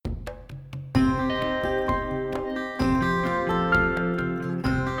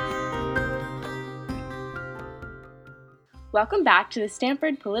Welcome back to the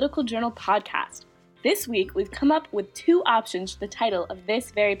Stanford Political Journal podcast. This week, we've come up with two options for the title of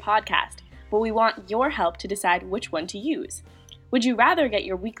this very podcast, but we want your help to decide which one to use. Would you rather get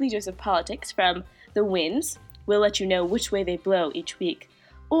your weekly dose of politics from The Winds? We'll let you know which way they blow each week.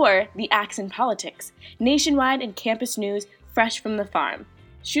 Or The Axe in Politics, nationwide and campus news fresh from the farm.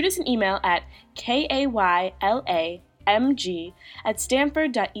 Shoot us an email at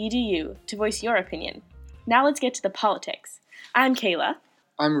kaylamg@stanford.edu to voice your opinion. Now let's get to the politics. I'm Kayla.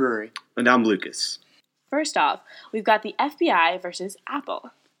 I'm Rory. And I'm Lucas. First off, we've got the FBI versus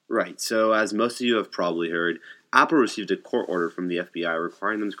Apple. Right, so as most of you have probably heard, Apple received a court order from the FBI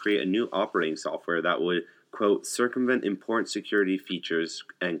requiring them to create a new operating software that would, quote, circumvent important security features,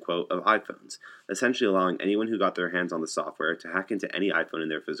 end quote, of iPhones, essentially allowing anyone who got their hands on the software to hack into any iPhone in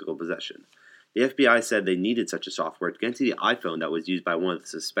their physical possession. The FBI said they needed such a software to get into the iPhone that was used by one of the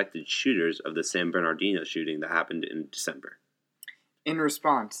suspected shooters of the San Bernardino shooting that happened in December. In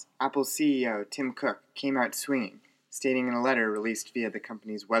response, Apple's CEO Tim Cook came out swinging, stating in a letter released via the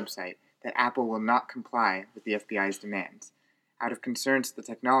company's website that Apple will not comply with the FBI's demands, out of concerns that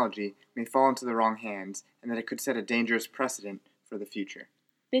the technology may fall into the wrong hands and that it could set a dangerous precedent for the future.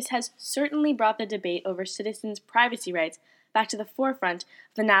 This has certainly brought the debate over citizens' privacy rights back to the forefront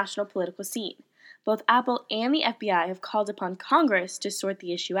of the national political scene. Both Apple and the FBI have called upon Congress to sort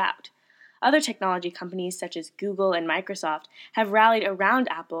the issue out. Other technology companies such as Google and Microsoft have rallied around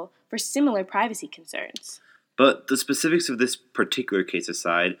Apple for similar privacy concerns. But the specifics of this particular case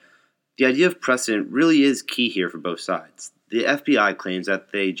aside, the idea of precedent really is key here for both sides. The FBI claims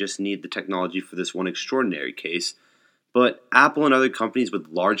that they just need the technology for this one extraordinary case, but Apple and other companies with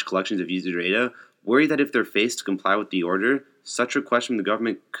large collections of user data worry that if they're faced to comply with the order, such requests from the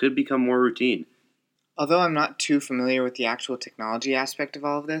government could become more routine. Although I'm not too familiar with the actual technology aspect of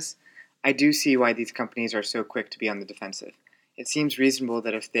all of this, I do see why these companies are so quick to be on the defensive. It seems reasonable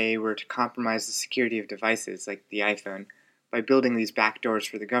that if they were to compromise the security of devices like the iPhone by building these backdoors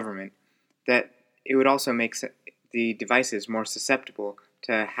for the government, that it would also make the devices more susceptible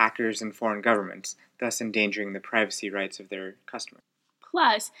to hackers and foreign governments, thus endangering the privacy rights of their customers.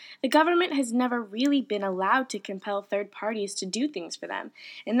 Plus, the government has never really been allowed to compel third parties to do things for them,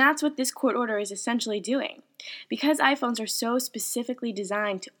 and that's what this court order is essentially doing. Because iPhones are so specifically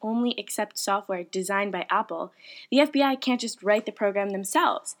designed to only accept software designed by Apple, the FBI can't just write the program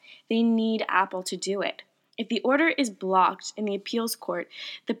themselves. They need Apple to do it. If the order is blocked in the appeals court,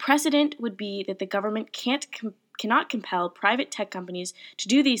 the precedent would be that the government cannot compel private tech companies to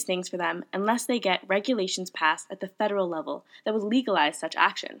do these things for them unless they get regulations passed at the federal level that would legalize such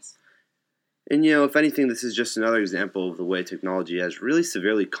actions. And if anything, this is just another example of the way technology has really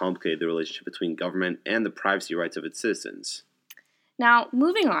severely complicated the relationship between government and the privacy rights of its citizens. Now,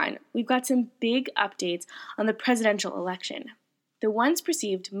 moving on, we've got some big updates on the presidential election. The once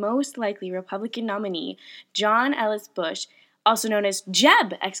perceived most likely Republican nominee, John Ellis Bush, also known as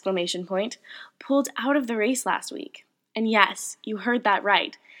Jeb! Pulled out of the race last week. And yes, you heard that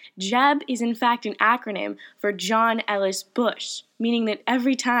right. Jeb is in fact an acronym for John Ellis Bush, meaning that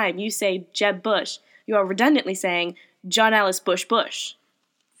every time you say Jeb Bush, you are redundantly saying John Ellis Bush Bush.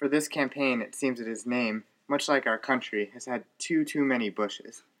 For this campaign, it seems that his name, much like our country, has had too many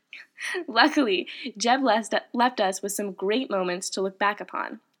Bushes. Luckily, Jeb left us with some great moments to look back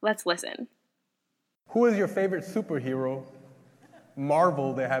upon. Let's listen. Who is your favorite superhero?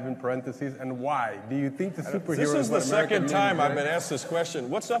 Marvel, they have in parentheses, and why? Do you think the superhero This is the second time I've been at. asked this question.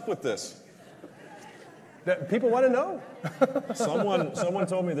 What's up with this? People want to know. Someone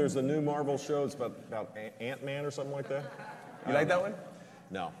told me there's a new Marvel show. It's about Ant-Man or something like that. You like that one?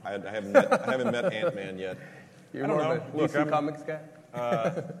 No, I haven't met Ant-Man yet. You're more of a DC Comics guy?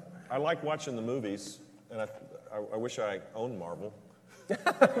 I like watching the movies, and I wish I owned Marvel.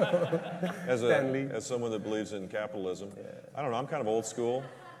 As someone that believes in capitalism. Yeah. I don't know, I'm kind of old school.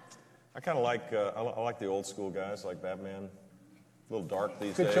 I kind of like, I like the old school guys, like Batman. A little dark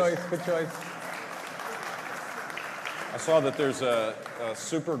these days. Good choice. I saw that there's a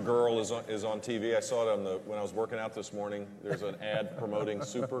Supergirl is on TV. I saw it when I was working out this morning. There's an ad promoting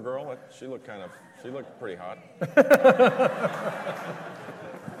Supergirl. She looked pretty hot.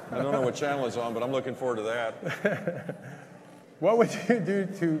 I don't know what channel it's on, but I'm looking forward to that. What would you do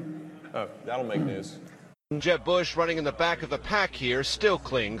to... Oh, that'll make news. Jeb Bush, running in the back of the pack here, still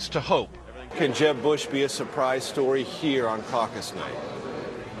clings to hope. Can Jeb Bush be a surprise story here on caucus night?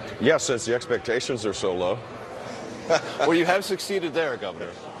 Yes, since the expectations are so low. Well, you have succeeded there,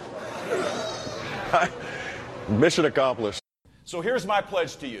 Governor. Mission accomplished. So here's my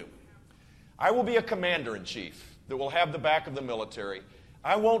pledge to you. I will be a commander-in-chief that will have the back of the military.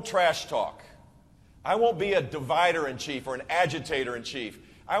 I won't trash talk. I won't be a divider-in-chief or an agitator-in-chief.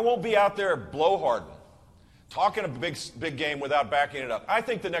 I won't be out there blowharding, talking a big game without backing it up. I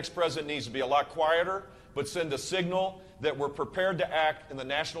think the next president needs to be a lot quieter, but send a signal that we're prepared to act in the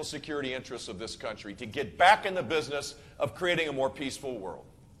national security interests of this country, to get back in the business of creating a more peaceful world.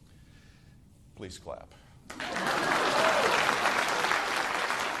 Please clap.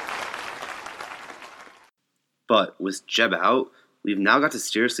 But with Jeb out, we've now got to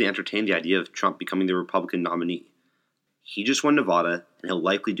seriously entertain the idea of Trump becoming the Republican nominee. He just won Nevada, and he'll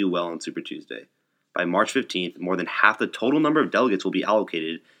likely do well on Super Tuesday. By March 15th, more than half the total number of delegates will be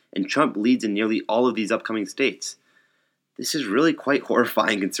allocated, and Trump leads in nearly all of these upcoming states. This is really quite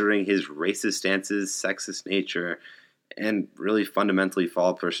horrifying considering his racist stances, sexist nature, and really fundamentally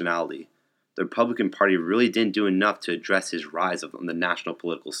flawed personality. The Republican Party really didn't do enough to address his rise on the national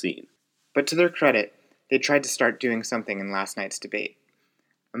political scene. But to their credit, they tried to start doing something in last night's debate.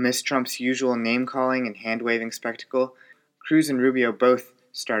 Amidst Trump's usual name-calling and hand-waving spectacle, Cruz and Rubio both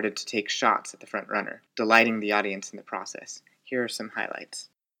started to take shots at the frontrunner, delighting the audience in the process. Here are some highlights.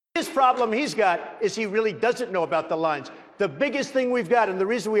 His problem he's got is he really doesn't know about the lines. The biggest thing we've got, and the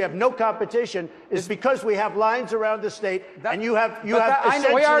reason we have no competition, is because we have lines around the state, and you have we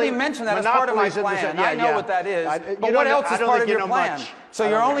already mentioned that as part of my plan. I know what that is. But what else is part of your plan? So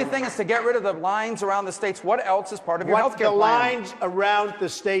your only thing is to get rid of the lines around the states. What else is part of your health care plan? What the lines around the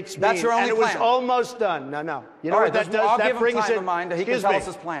states mean. That's your only plan. And it was almost done. No. You know what that does? I'll that give brings him time in, of mind. He can tell us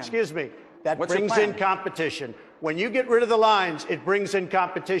his plan. Excuse me. That brings in competition. When you get rid of the lines, it brings in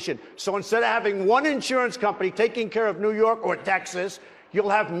competition. So instead of having one insurance company taking care of New York or Texas,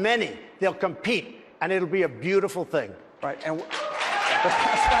 you'll have many. They'll compete, and it'll be a beautiful thing. Right. And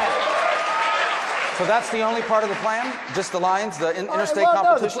so that's the only part of the plan? Just the lines, the interstate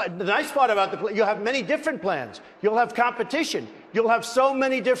competition? No, the nice part about the plan, you'll have many different plans. You'll have competition. You'll have so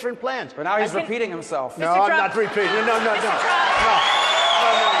many different plans. But now he's repeating himself. No, I'm not repeating. No.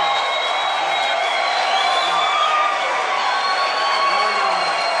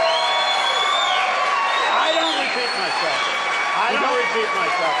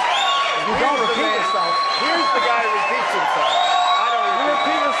 You don't repeat yourself. Here's the guy who repeats himself. You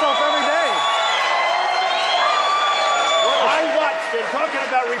repeat yourself every day. I watched him, talking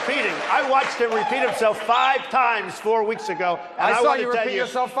about repeating, I watched him repeat himself 5 times 4 weeks ago. And I saw you repeat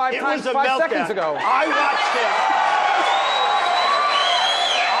yourself 5 times 5 seconds ago. I watched him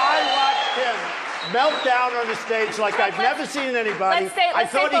melt down on the stage like I've never seen anybody. I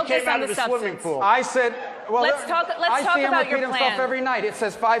thought he came out of the swimming pool. I said... Well, let's talk about your plan. I see him repeat himself every night. It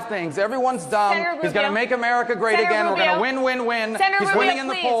says 5 things. Everyone's dumb. He's going to make America great again. We're going to win, win, win. He's winning in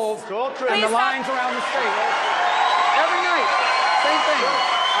the polls. And the lines around the state. Every night. Same thing.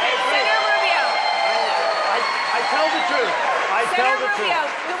 Senator Rubio. I tell the truth. Senator Rubio,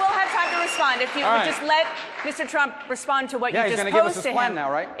 you will have time to respond if you would just let Mr. Trump respond to what you just posed to him. He's going to give us his plan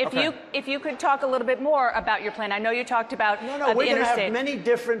now, right? If you could talk a little bit more about your plan. I know you talked about the interstate. We're going to have many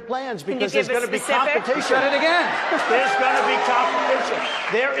different plans because there's going to be competition. Said it again. There's going to be competition.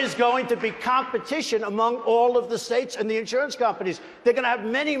 There is going to be competition among all of the states and the insurance companies. They're going to have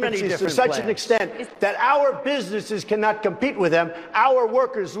many different plans. To such an extent that our businesses cannot compete with them. Our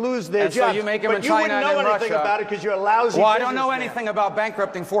workers lose their jobs. So you make them in China and in Russia. But you wouldn't know anything about it because you're a lousy Well, I don't know anything about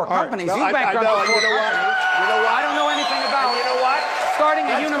bankrupting 4 companies. You bankrupted 4 companies. You know what? I don't know anything about you know what? Starting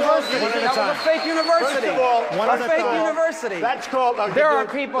a university. That was a fake university. First of all, a fake university. That's called. There are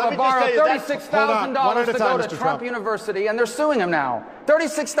people that borrow $36,000 to go to Trump University, and they're suing him now.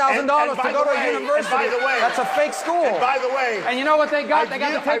 $36,000 to go to a university. By the way, that's a fake school. And by the way, and you know what they got? They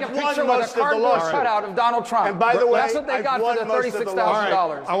got to take a picture with a cardboard cutout of Donald Trump. And by the way, that's what they got for the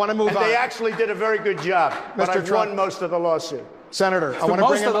 $36,000. I want to move on. They actually did a very good job, but I've won most of the lawsuit. Senator, I want to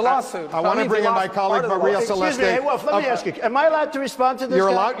bring in lawsuit. I want to bring in my colleague Maria Celeste. Excuse me, let me ask you, am I allowed to respond to this? You're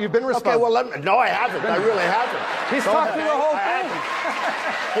allowed. You've been responding. Okay, well, no, I haven't. I really haven't. He's talked through the whole thing.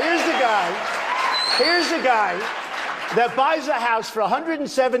 Here's the guy that buys a house for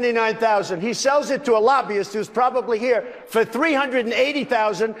 $179,000. He sells it to a lobbyist who's probably here for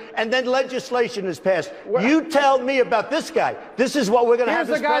 $380,000, and then legislation is passed. You tell me about this guy. This is what we're going to have.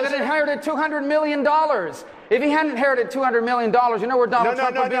 Here's the guy that inherited $200 million. If he hadn't inherited $200 million, you know where Donald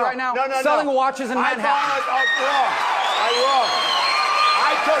Trump would be right now? Selling watches in Manhattan. Wrong.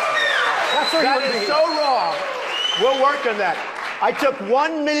 That's where that is so wrong. We'll work on that. I took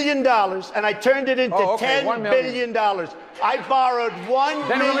 $1 million and I turned it into $10 billion. I borrowed $1 million.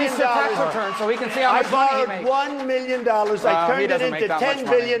 Then release the tax return so we can see how much money he makes. I borrowed $1 million. I turned it into $10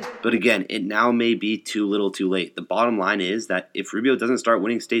 billion. But again, it now may be too little too late. The bottom line is that if Rubio doesn't start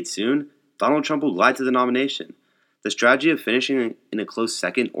winning states soon, Donald Trump will glide to the nomination. The strategy of finishing in a close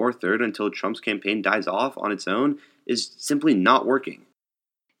second or third until Trump's campaign dies off on its own is simply not working.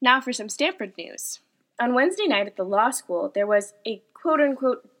 Now for some Stanford news. On Wednesday night at the law school, there was a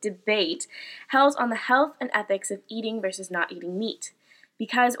quote-unquote debate held on the health and ethics of eating versus not eating meat.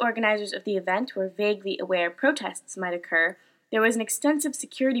 Because organizers of the event were vaguely aware protests might occur, there was an extensive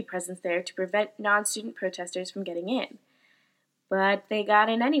security presence there to prevent non-student protesters from getting in. But they got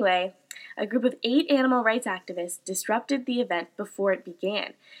in anyway. A group of 8 animal rights activists disrupted the event before it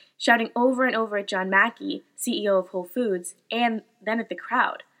began, shouting over and over at John Mackey, CEO of Whole Foods, and then at the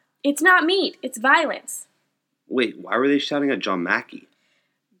crowd. "It's not meat, it's violence." Wait, why were they shouting at John Mackey?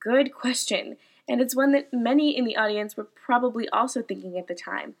 Good question, and it's one that many in the audience were probably also thinking at the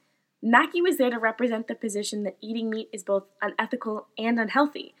time. Mackey was there to represent the position that eating meat is both unethical and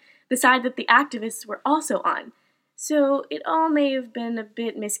unhealthy, the side that the activists were also on. So it all may have been a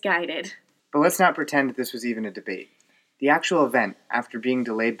bit misguided. But let's not pretend that this was even a debate. The actual event, after being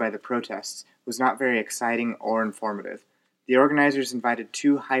delayed by the protests, was not very exciting or informative. The organizers invited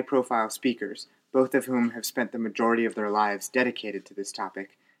 2 high-profile speakers, both of whom have spent the majority of their lives dedicated to this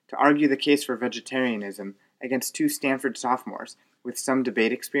topic, to argue the case for vegetarianism against 2 Stanford sophomores with some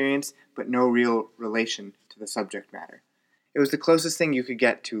debate experience but no real relation to the subject matter. It was the closest thing you could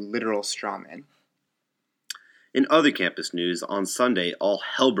get to literal straw men. In other campus news, on Sunday, all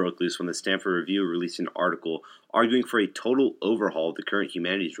hell broke loose when the Stanford Review released an article arguing for a total overhaul of the current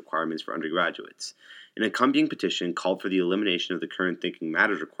humanities requirements for undergraduates. An accompanying petition called for the elimination of the current Thinking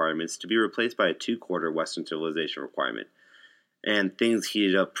Matters requirements to be replaced by a 2-quarter Western civilization requirement. And things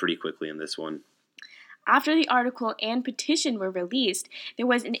heated up pretty quickly in this one. After the article and petition were released, there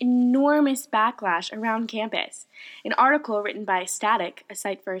was an enormous backlash around campus. An article written by Static, a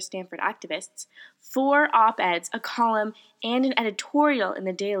site for Stanford activists, 4 op-eds, a column, and an editorial in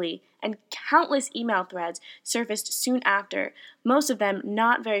the Daily, and countless email threads surfaced soon after, most of them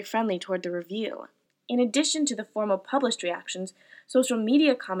not very friendly toward the review. In addition to the formal published reactions, social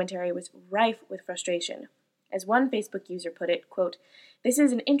media commentary was rife with frustration. As one Facebook user put it, quote, "This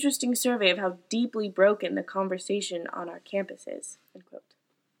is an interesting survey of how deeply broken the conversation on our campus is," end quote.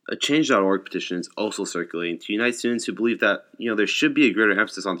 A Change.org petition is also circulating to unite students who believe that, there should be a greater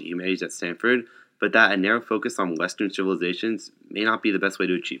emphasis on the humanities at Stanford, but that a narrow focus on Western civilizations may not be the best way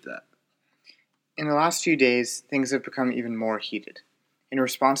to achieve that. In the last few days, things have become even more heated. In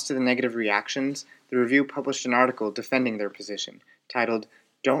response to the negative reactions, the Review published an article defending their position, titled,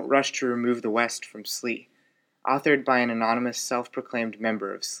 "Don't Rush to Remove the West from SLE," authored by an anonymous self-proclaimed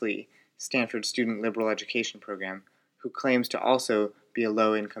member of SLE, Stanford Student Liberal Education Program, who claims to also be a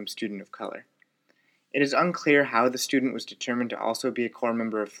low-income student of color. It is unclear how the student was determined to also be a core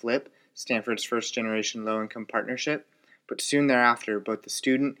member of FLIP, Stanford's first-generation low-income partnership, but soon thereafter, both the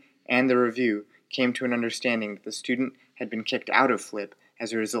student and the Review came to an understanding that the student had been kicked out of FLIP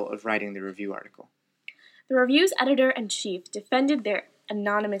as a result of writing the review article. The Review's editor-in-chief defended their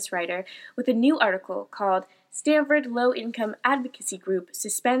anonymous writer with a new article called "Stanford Low-Income Advocacy Group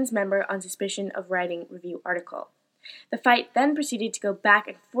Suspends Member on Suspicion of Writing Review Article." The fight then proceeded to go back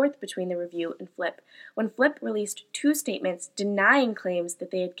and forth between the Review and FLIP, when FLIP released 2 statements denying claims that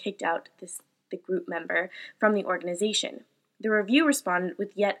they had kicked out the group member from the organization. The Review responded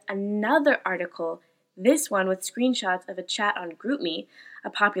with yet another article, this one with screenshots of a chat on GroupMe, a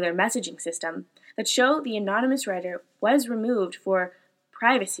popular messaging system, that show the anonymous writer was removed for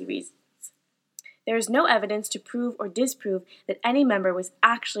privacy reasons. There is no evidence to prove or disprove that any member was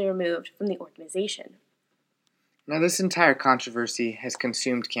actually removed from the organization. Now, this entire controversy has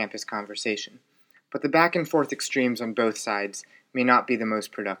consumed campus conversation, but the back-and-forth extremes on both sides may not be the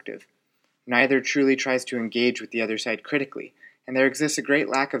most productive. Neither truly tries to engage with the other side critically, and there exists a great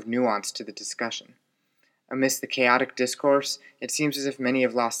lack of nuance to the discussion. Amidst the chaotic discourse, it seems as if many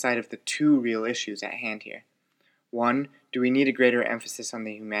have lost sight of the 2 real issues at hand here. 1, do we need a greater emphasis on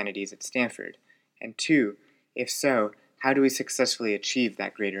the humanities at Stanford? And 2, if so, how do we successfully achieve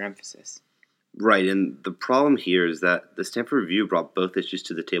that greater emphasis? Right, and the problem here is that the Stanford Review brought both issues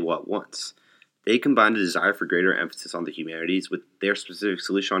to the table at once. They combined a desire for greater emphasis on the humanities with their specific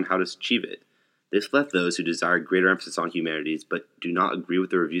solution on how to achieve it. This left those who desire greater emphasis on humanities but do not agree with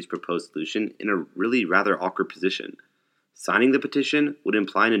the review's proposed solution in a really rather awkward position. Signing the petition would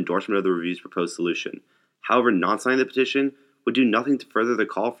imply an endorsement of the review's proposed solution. However, not signing the petition would do nothing to further the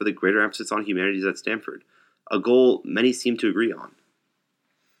call for the greater emphasis on humanities at Stanford, a goal many seem to agree on.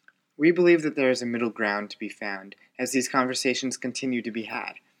 We believe that there is a middle ground to be found as these conversations continue to be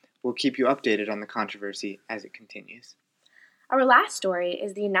had. We'll keep you updated on the controversy as it continues. Our last story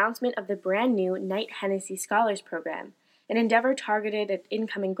is the announcement of the brand new Knight Hennessy Scholars Program, an endeavor targeted at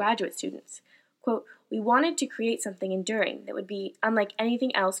incoming graduate students. Quote, "We wanted to create something enduring that would be unlike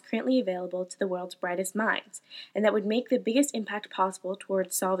anything else currently available to the world's brightest minds, and that would make the biggest impact possible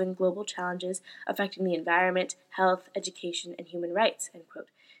towards solving global challenges affecting the environment, health, education, and human rights," end quote,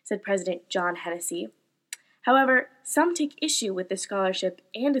 said President John Hennessy. However, some take issue with the scholarship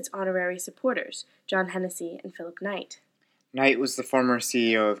and its honorary supporters, John Hennessy and Philip Knight. Knight was the former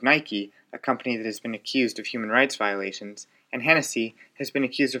CEO of Nike, a company that has been accused of human rights violations, and Hennessy has been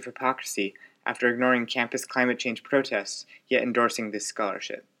accused of hypocrisy after ignoring campus climate change protests, yet endorsing this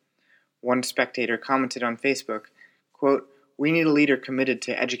scholarship. One spectator commented on Facebook, quote, "We need a leader committed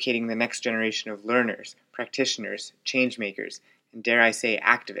to educating the next generation of learners, practitioners, changemakers, and dare I say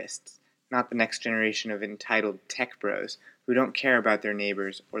activists, not the next generation of entitled tech bros who don't care about their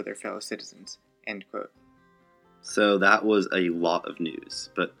neighbors or their fellow citizens," end quote. So that was a lot of news,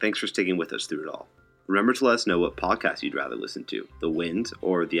 but thanks for sticking with us through it all. Remember to let us know what podcast you'd rather listen to, The Wind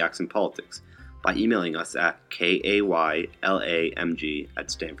or The Accent Politics, by emailing us at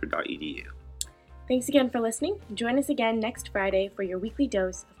kaylamg@stanford.edu. Thanks again for listening. Join us again next Friday for your weekly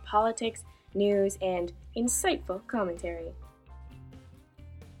dose of politics, news, and insightful commentary.